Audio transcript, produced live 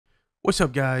What's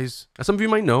up, guys? As some of you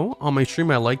might know, on my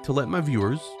stream I like to let my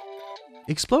viewers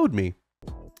explode me.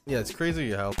 Yeah, it's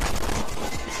crazy how...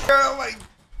 Oh my...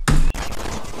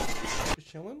 Just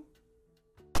chilling?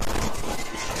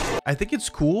 I think it's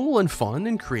cool and fun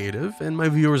and creative, and my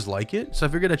viewers like it, so I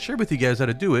figured I'd share with you guys how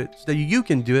to do it, so that you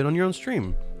can do it on your own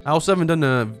stream. I also haven't done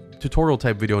a tutorial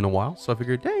type video in a while, so I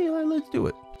figured, hey, let's do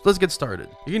it. So let's get started.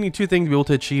 You're gonna need two things to be able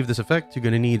to achieve this effect. You're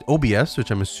gonna need OBS, which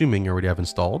I'm assuming you already have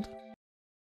installed.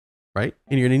 Right?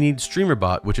 And you're gonna need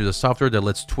StreamerBot, which is a software that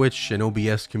lets Twitch and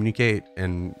OBS communicate,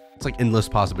 and it's like endless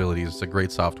possibilities. It's a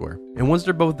great software. And once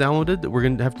they're both downloaded, we're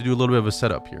gonna have to do a little bit of a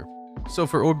setup here. So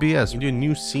for OBS, we do a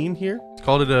new scene here. Let's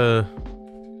call it a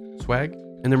swag.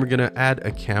 And then we're gonna add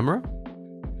a camera.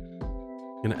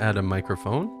 We're gonna add a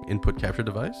microphone, input capture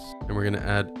device. And we're gonna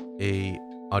add a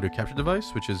audio capture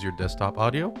device, which is your desktop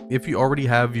audio. If you already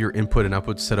have your input and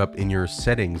output set up in your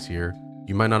settings here,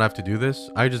 you might not have to do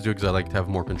this. I just do it because I like to have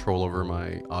more control over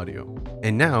my audio.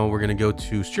 And now we're going to go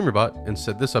to StreamerBot and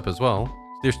set this up as well.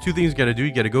 There's two things you got to do.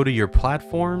 You got to go to your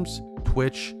platforms,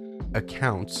 Twitch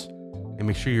accounts, and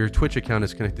make sure your Twitch account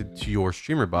is connected to your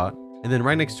StreamerBot. And then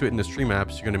right next to it in the stream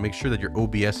apps, you're going to make sure that your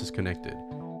OBS is connected.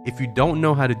 If you don't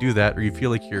know how to do that, or you feel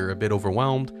like you're a bit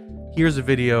overwhelmed, here's a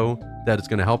video that is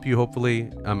going to help you,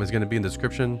 hopefully. It's going to be in the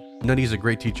description. Nutty's a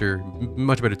great teacher,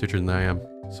 much better teacher than I am.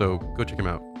 So go check him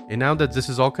out. And now that this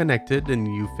is all connected and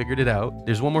you figured it out,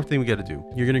 there's one more thing we got to do.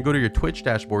 You're going to go to your Twitch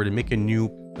dashboard and make a new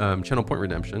channel point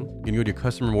redemption. You're going to go to your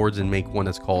custom rewards and make one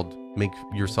that's called Make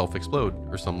Yourself Explode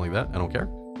or something like that. I don't care.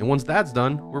 And once that's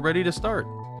done, we're ready to start.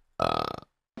 We're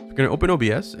going to open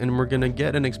OBS and we're going to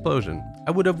get an explosion.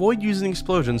 I would avoid using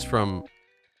explosions from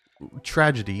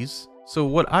tragedies. So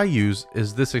what I use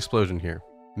is this explosion here.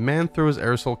 Man throws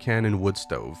aerosol can in wood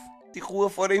stove.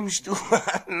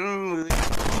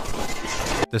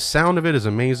 The sound of it is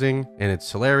amazing and it's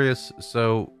hilarious,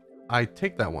 so I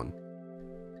take that one.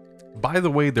 By the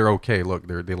way, they're okay. Look,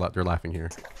 they're laughing here.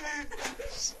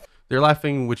 They're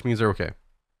laughing, which means they're okay.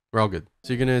 We're all good.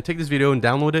 So you're gonna take this video and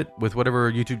download it with whatever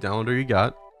YouTube downloader you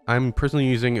got. I'm personally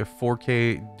using a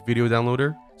 4K video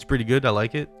downloader. It's pretty good. I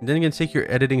like it. And then you're gonna take your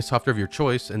editing software of your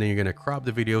choice, and then you're gonna crop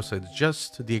the video so it's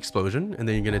just the explosion. And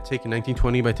then you're gonna take a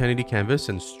 1920 by 1080 canvas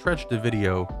and stretch the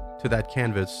video to that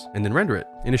canvas and then render it.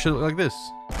 And it should look like this.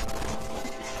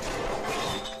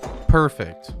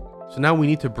 Perfect. So now we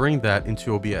need to bring that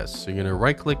into OBS. So you're gonna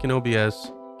right click in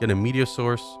OBS, get a media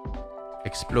source,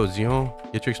 explosion,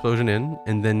 get your explosion in,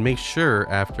 and then make sure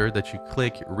after that you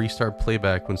click restart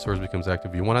playback when source becomes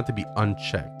active. You want it to be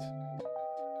unchecked.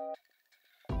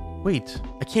 Wait,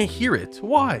 I can't hear it.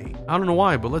 Why? I don't know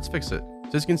why, but let's fix it.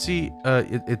 So as you can see,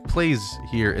 it plays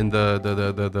here in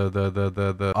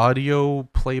the audio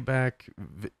playback,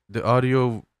 the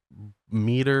audio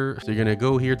meter. So you're gonna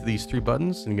go here to these three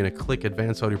buttons and you're gonna click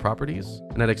advanced audio properties,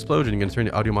 and at explosion, you're gonna turn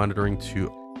the audio monitoring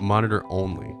to monitor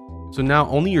only. So now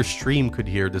only your stream could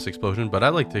hear this explosion, but I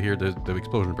like to hear the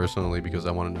explosion personally because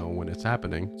I want to know when it's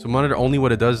happening. So monitor only,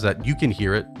 what it does is that you can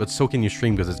hear it, but so can your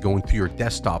stream because it's going through your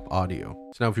desktop audio.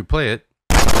 So now if you play it,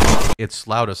 it's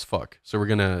loud as fuck. So we're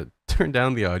gonna turn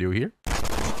down the audio here.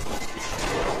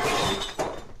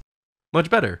 Much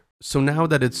better. So now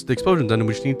that it's the explosion done,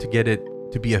 we just need to get it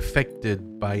to be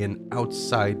affected by an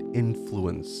outside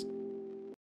influence.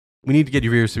 We need to get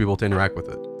your viewers to be able to interact with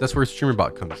it. That's where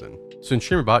StreamerBot comes in. So in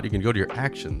StreamerBot, you can go to your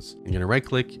actions. You're gonna right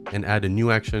click and add a new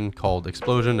action called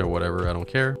explosion or whatever, I don't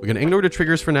care. We're gonna ignore the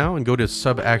triggers for now and go to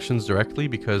sub actions directly,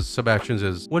 because sub actions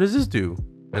is, what does this do?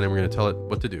 And then we're gonna tell it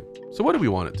what to do. So what do we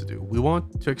want it to do? We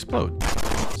want to explode.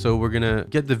 So we're gonna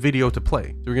get the video to play.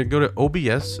 So we're gonna go to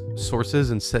OBS,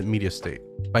 sources, and set media state.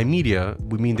 By media,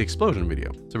 we mean the explosion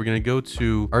video. So we're gonna go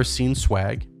to our scene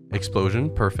swag, explosion,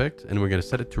 perfect, and we're gonna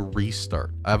set it to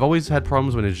restart. I've always had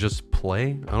problems when it's just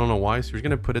play. I don't know why, so we're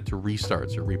gonna put it to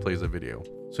restart, so it replays the video.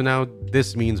 So now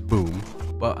this means boom,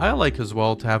 but I like as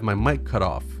well to have my mic cut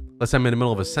off. Let's say I'm in the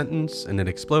middle of a sentence and it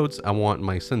explodes, I want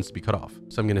my sentence to be cut off.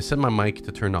 So I'm gonna set my mic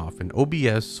to turn off, and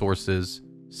OBS sources,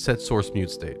 set source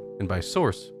mute state. And by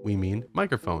source, we mean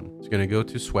microphone. So you're gonna go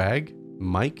to swag,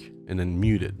 mic, and then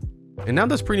muted. And now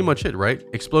that's pretty much it, right?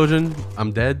 Explosion,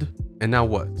 I'm dead. And now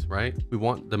what, right? We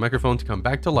want the microphone to come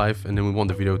back to life, and then we want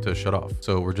the video to shut off.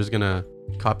 So we're just gonna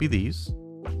copy these,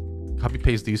 copy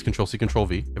paste these, Control C, Control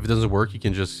V. If it doesn't work, you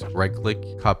can just right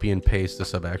click, copy and paste the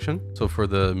sub action. So for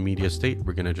the media state,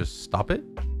 we're gonna just stop it.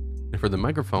 And for the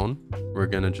microphone, we're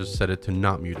gonna just set it to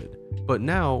not muted. But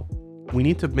now we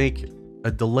need to make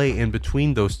a delay in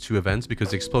between those two events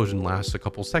because the explosion lasts a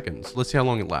couple seconds. Let's see how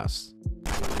long it lasts.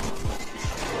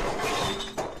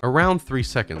 Around 3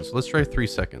 seconds. Let's try 3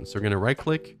 seconds. So we're going to right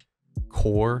click,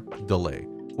 core delay.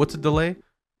 What's a delay?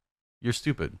 you're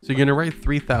stupid. So you're gonna write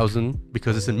 3000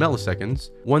 because it's in milliseconds.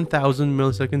 1000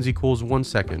 milliseconds equals 1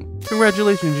 second.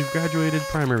 Congratulations, you've graduated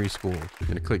primary school. You're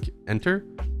gonna click enter.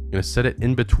 You're gonna set it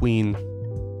in between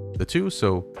the two.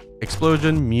 So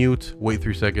explosion, mute, wait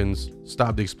 3 seconds,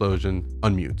 stop the explosion,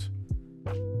 unmute.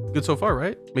 Good so far,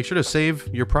 right? Make sure to save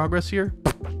your progress here.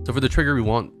 So for the trigger, we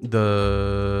want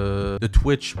the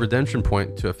Twitch redemption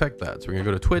point to affect that. So we're gonna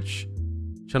go to Twitch,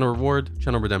 channel reward,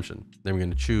 channel redemption. Then we're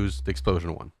gonna choose the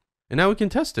explosion one. And now we can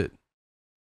test it.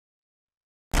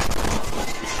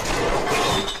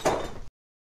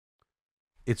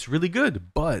 It's really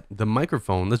good, but the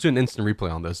microphone, let's do an instant replay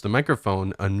on this. The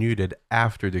microphone unmuted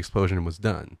after the explosion was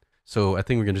done. So I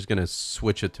think we're just gonna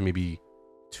switch it to maybe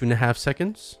 2.5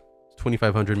 seconds,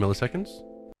 2500 milliseconds.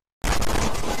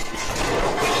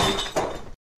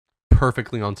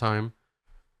 Perfectly on time.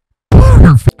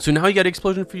 Perfect. So now you got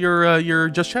explosion for your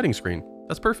just chatting screen.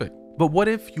 That's perfect. But what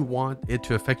if you want it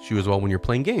to affect you as well when you're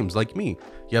playing games like me?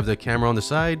 You have the camera on the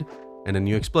side and then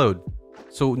you explode.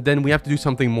 So then we have to do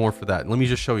something more for that. Let me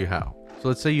just show you how. So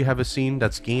let's say you have a scene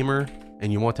that's gamer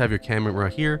and you want to have your camera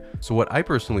right here. So what I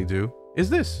personally do is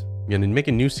this. I'm going to make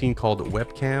a new scene called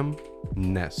webcam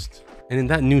nest. And in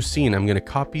that new scene, I'm going to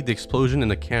copy the explosion in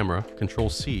the camera, Control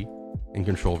C and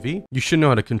Control V. You should know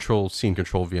how to Control C and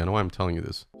Control V. I know why I'm telling you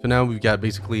this. So now we've got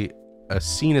basically a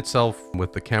scene itself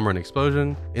with the camera and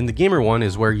explosion. In the gamer one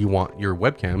is where you want your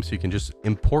webcam, so you can just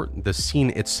import the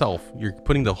scene itself. You're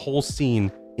putting the whole scene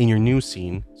in your new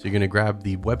scene. So you're gonna grab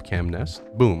the webcam nest,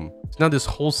 boom. So now this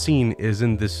whole scene is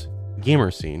in this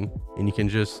gamer scene and you can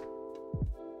just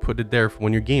put it there for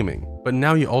when you're gaming. But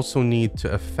now you also need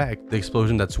to affect the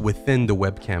explosion that's within the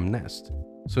webcam nest.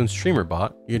 So in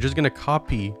StreamerBot, you're just gonna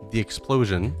copy the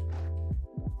explosion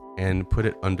and put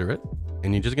it under it.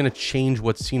 And you're just gonna change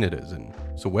what scene it is in.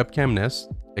 So webcam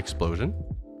nest, explosion,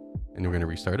 and we're gonna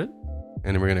restart it.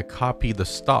 And then we're gonna copy the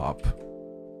stop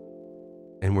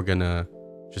and we're gonna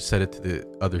just set it to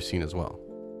the other scene as well.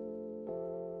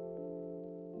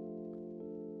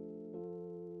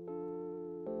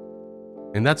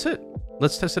 And that's it.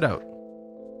 Let's test it out.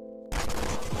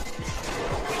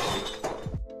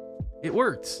 It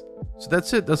works. So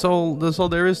that's it. That's all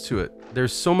there is to it.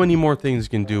 There's so many more things you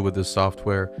can do with this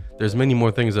software. There's many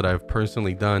more things that I've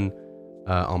personally done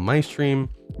on my stream.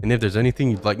 And if there's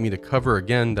anything you'd like me to cover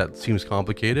again that seems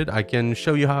complicated, I can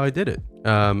show you how I did it.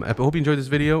 I hope you enjoyed this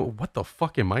video. What the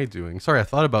fuck am I doing? Sorry, I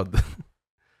thought about that.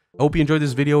 I hope you enjoyed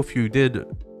this video. If you did,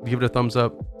 give it a thumbs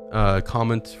up,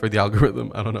 comment for the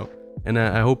algorithm. I don't know. And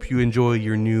I hope you enjoy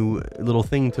your new little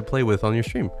thing to play with on your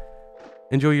stream.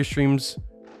 Enjoy your streams.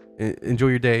 Enjoy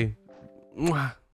your day. Mwah.